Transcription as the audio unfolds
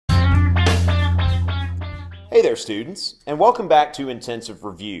Hey there, students, and welcome back to Intensive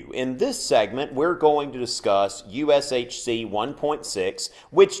Review. In this segment, we're going to discuss USHC 1.6,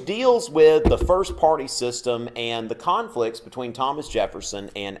 which deals with the first party system and the conflicts between Thomas Jefferson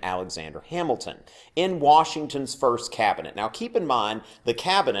and Alexander Hamilton in Washington's first cabinet. Now, keep in mind, the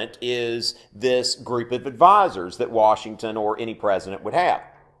cabinet is this group of advisors that Washington or any president would have.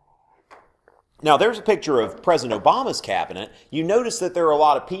 Now, there's a picture of President Obama's cabinet. You notice that there are a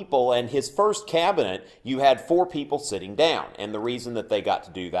lot of people, and his first cabinet, you had 4 people sitting down. And the reason that they got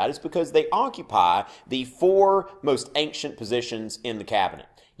to do that is because they occupy the 4 most ancient positions in the cabinet.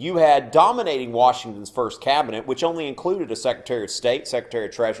 You had dominating Washington's first cabinet, which only included a Secretary of State, Secretary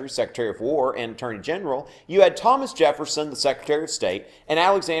of Treasury, Secretary of War, and Attorney General. You had Thomas Jefferson, the Secretary of State, and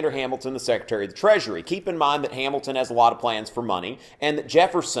Alexander Hamilton, the Secretary of the Treasury. Keep in mind that Hamilton has a lot of plans for money, and that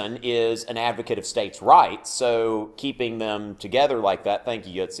Jefferson is an advocate of states' rights, so keeping them together like that, thank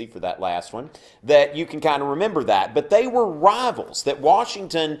you, Yutzi, for that last one, that you can kind of remember that. But they were rivals, that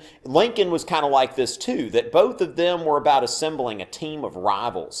Lincoln was kind of like this too, that both of them were about assembling a team of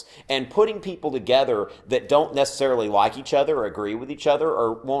rivals and putting people together that don't necessarily like each other or agree with each other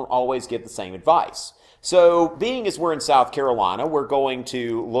or won't always give the same advice. So being as we're in South Carolina, we're going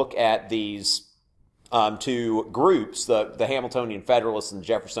to look at these 2 groups, the Hamiltonian Federalists and the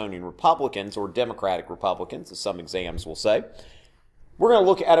Jeffersonian Republicans, or Democratic Republicans, as some exams will say. We're going to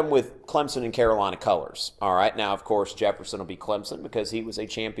look at them with Clemson and Carolina colors. All right, now, of course, Jefferson will be Clemson because he was a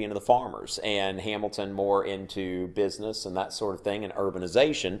champion of the farmers, and Hamilton more into business and that sort of thing and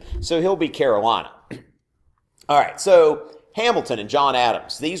urbanization, so he'll be Carolina. All right, so Hamilton and John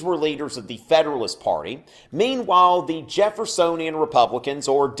Adams, these were leaders of the Federalist Party. Meanwhile, the Jeffersonian Republicans,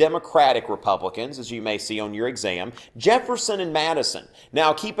 or Democratic Republicans, as you may see on your exam, Jefferson and Madison.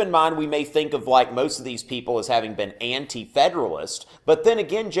 Now, keep in mind, we may think of like most of these people as having been anti-Federalist, but then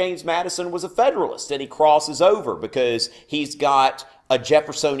again, James Madison was a Federalist, and he crosses over because he's got a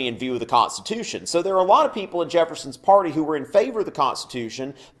Jeffersonian view of the Constitution. So there are a lot of people in Jefferson's party who were in favor of the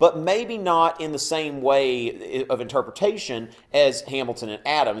Constitution, but maybe not in the same way of interpretation as Hamilton and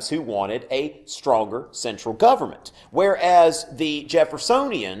Adams, who wanted a stronger central government. Whereas the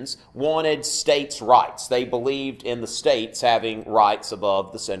Jeffersonians wanted states' rights. They believed in the states having rights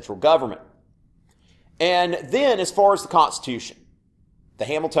above the central government. And then, as far as the Constitution, the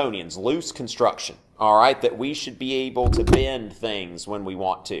Hamiltonians, loose construction. All right, that we should be able to bend things when we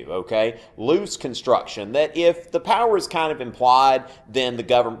want to, okay? Loose construction, that if the power is kind of implied, then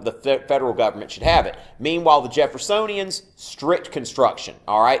the federal government should have it. Meanwhile, the Jeffersonians, strict construction,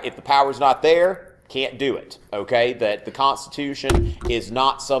 all right? If the power's not there, can't do it, okay? That the Constitution is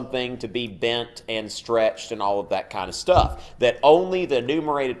not something to be bent and stretched and all of that kind of stuff. That only the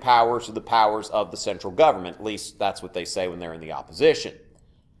enumerated powers are the powers of the central government. At least that's what they say when they're in the opposition.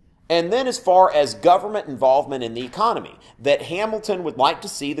 And then as far as government involvement in the economy, that Hamilton would like to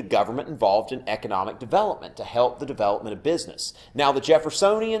see the government involved in economic development to help the development of business. Now, the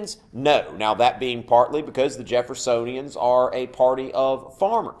Jeffersonians, no. Now, that being partly because the Jeffersonians are a party of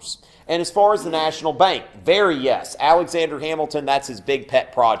farmers. And as far as the National Bank, very yes. Alexander Hamilton, that's his big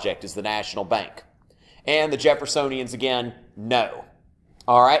pet project, is the National Bank. And the Jeffersonians, again, no.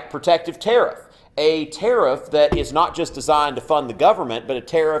 All right, protective tariff. A tariff that is not just designed to fund the government, but a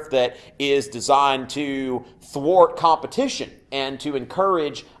tariff that is designed to thwart competition and to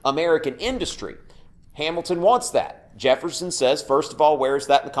encourage American industry. Hamilton wants that. Jefferson says, first of all, where is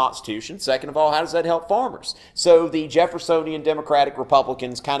that in the Constitution? Second of all, how does that help farmers? So the Jeffersonian Democratic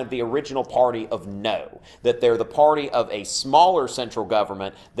Republicans, kind of the original party of no, that they're the party of a smaller central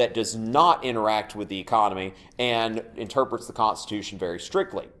government that does not interact with the economy and interprets the Constitution very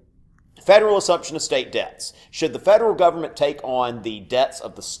strictly. Federal assumption of state debts. Should the federal government take on the debts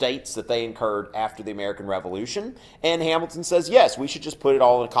of the states that they incurred after the American Revolution? And Hamilton says, yes, we should just put it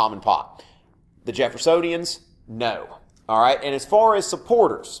all in a common pot. The Jeffersonians, no. All right, and as far as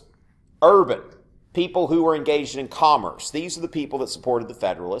supporters, urban, people who were engaged in commerce, these are the people that supported the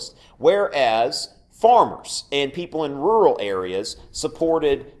Federalists, whereas farmers and people in rural areas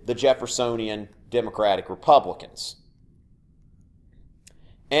supported the Jeffersonian Democratic Republicans.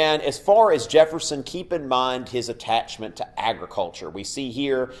 And as far as Jefferson, keep in mind his attachment to agriculture. We see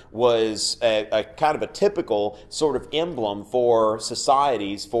here was a kind of a typical sort of emblem for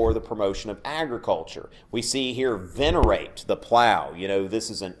societies for the promotion of agriculture. We see here venerate the plow. You know, this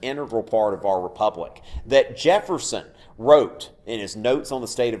is an integral part of our republic. That Jefferson wrote in his notes on the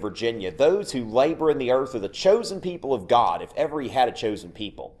state of Virginia, those who labor in the earth are the chosen people of God, if ever he had a chosen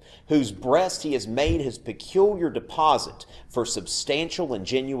people, whose breast he has made his peculiar deposit for substantial and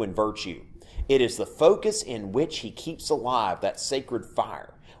genuine virtue. It is the focus in which he keeps alive that sacred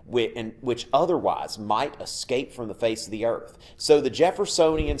fire, which otherwise might escape from the face of the earth. So the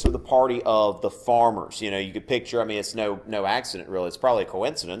Jeffersonians are the party of the farmers. You know, you could picture, I mean, it's no accident really, it's probably a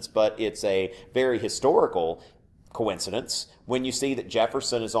coincidence, but it's a very historical coincidence when you see that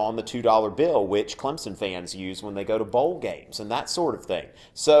Jefferson is on the $2 bill, which Clemson fans use when they go to bowl games and that sort of thing.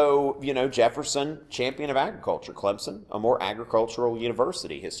 So, you know, Jefferson, champion of agriculture, Clemson, a more agricultural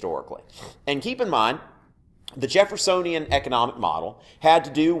university historically. And keep in mind, the Jeffersonian economic model had to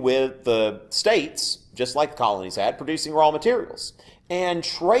do with the states, just like the colonies had, producing raw materials and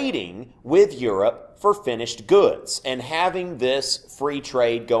trading with Europe for finished goods and having this free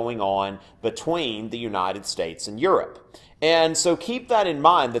trade going on between the United States and Europe. And so keep that in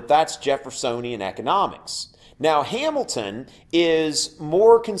mind, that that's Jeffersonian economics. Now, Hamilton is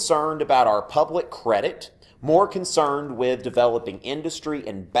more concerned about our public credit, more concerned with developing industry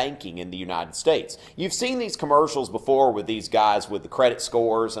and banking in the United States. You've seen these commercials before with these guys with the credit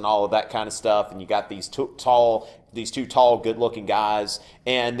scores and all of that kind of stuff, and you got these two tall, good-looking guys,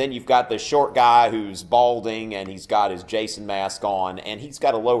 and then you've got the short guy who's balding, and he's got his Jason mask on, and he's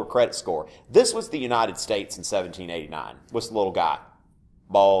got a lower credit score. This was the United States in 1789. What's the little guy?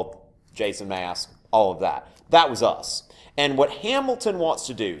 Bald, Jason mask, all of that. That was us. And what Hamilton wants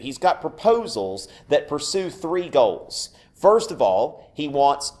to do, he's got proposals that pursue three goals. First of all, he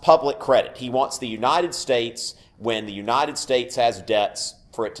wants public credit. He wants the United States, when the United States has debts,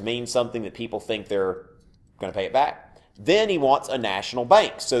 for it to mean something that people think they're going to pay it back. Then he wants a national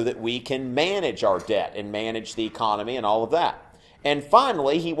bank so that we can manage our debt and manage the economy and all of that. And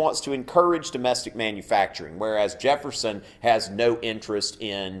finally, he wants to encourage domestic manufacturing, whereas Jefferson has no interest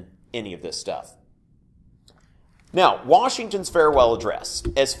in any of this stuff. Now, Washington's farewell address.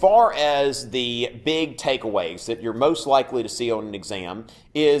 As far as the big takeaways that you're most likely to see on an exam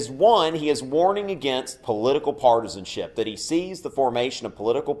is, one, he is warning against political partisanship, that he sees the formation of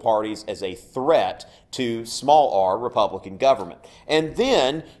political parties as a threat to small r Republican government. And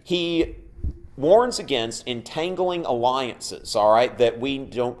then he warns against entangling alliances, all right, that we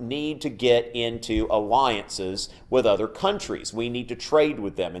don't need to get into alliances with other countries. We need to trade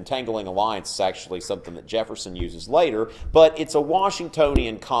with them. Entangling alliance is actually something that Jefferson uses later, but it's a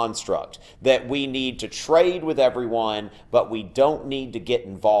Washingtonian construct that we need to trade with everyone, but we don't need to get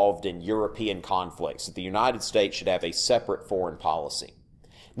involved in European conflicts. The United States should have a separate foreign policy.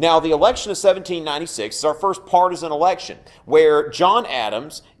 Now, the election of 1796 is our first partisan election where John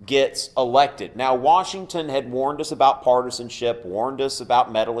Adams gets elected. Now, Washington had warned us about partisanship, warned us about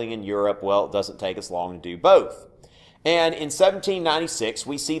meddling in Europe. Well, it doesn't take us long to do both. And in 1796,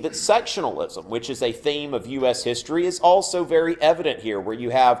 we see that sectionalism, which is a theme of U.S. history, is also very evident here, where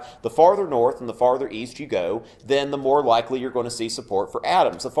you have the farther north and the farther east you go, then the more likely you're going to see support for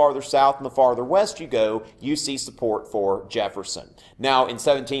Adams. The farther south and the farther west you go, you see support for Jefferson. Now, in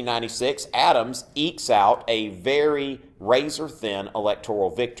 1796, Adams ekes out a very razor-thin electoral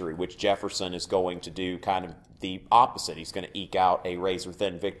victory, which Jefferson is going to do kind of the opposite. He's going to eke out a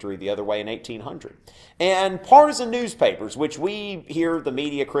razor-thin victory the other way in 1800. And partisan newspapers, which we hear the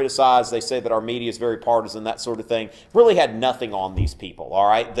media criticize, they say that our media is very partisan, that sort of thing, really had nothing on these people, all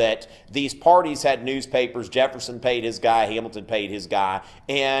right? That these parties had newspapers, Jefferson paid his guy, Hamilton paid his guy,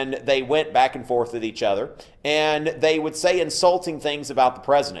 and they went back and forth with each other, and they would say insulting things about the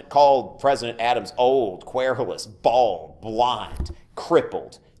president, called President Adams old, querulous, bald, blind,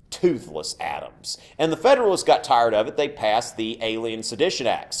 crippled, toothless Adams. And the Federalists got tired of it. They passed the Alien and Sedition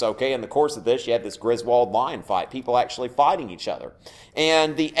Acts. Okay, in the course of this, you had this Griswold lion fight, people actually fighting each other.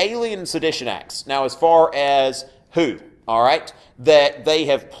 And the Alien and Sedition Acts, now as far as who, all right, that they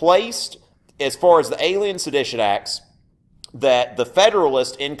have placed, as far as the Alien and Sedition Acts, that the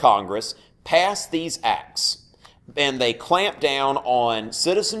Federalists in Congress passed these acts, and they clamped down on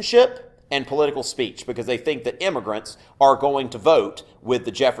citizenship and political speech, because they think that immigrants are going to vote with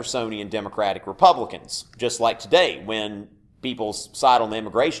the Jeffersonian Democratic Republicans. Just like today, when people side on the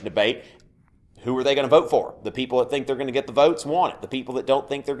immigration debate, who are they going to vote for? The people that think they're going to get the votes want it. The people that don't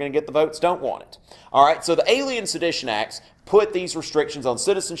think they're going to get the votes don't want it. All right, so the Alien Sedition Acts put these restrictions on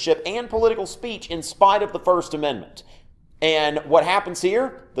citizenship and political speech in spite of the First Amendment. And what happens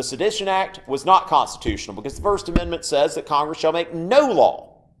here? The Sedition Act was not constitutional, because the First Amendment says that Congress shall make no law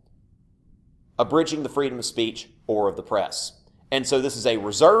abridging the freedom of speech or of the press. And so this is a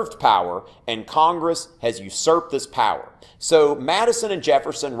reserved power, and Congress has usurped this power. So Madison and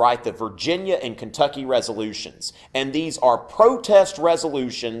Jefferson write the Virginia and Kentucky resolutions, and these are protest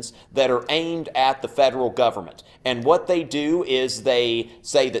resolutions that are aimed at the federal government. And what they do is they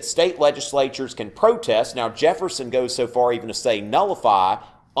say that state legislatures can protest. Now, Jefferson goes so far even to say nullify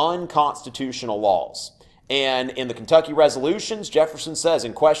unconstitutional laws. And in the Kentucky resolutions, Jefferson says,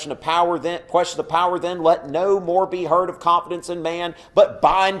 in question of power then, let no more be heard of confidence in man, but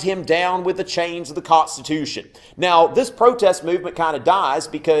bind him down with the chains of the Constitution. Now, this protest movement kind of dies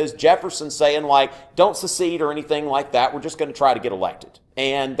because Jefferson's saying, like, don't secede or anything like that. We're just going to try to get elected.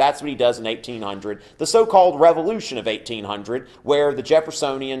 And that's what he does in 1800, the so-called Revolution of 1800, where the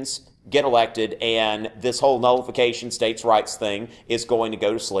Jeffersonians get elected and this whole nullification states' rights thing is going to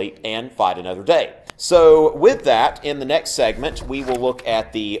go to sleep and fight another day. So with that, in the next segment, we will look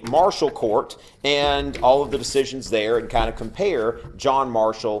at the Marshall Court and all of the decisions there and kind of compare John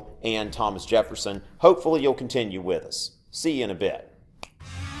Marshall and Thomas Jefferson. Hopefully you'll continue with us. See you in a bit.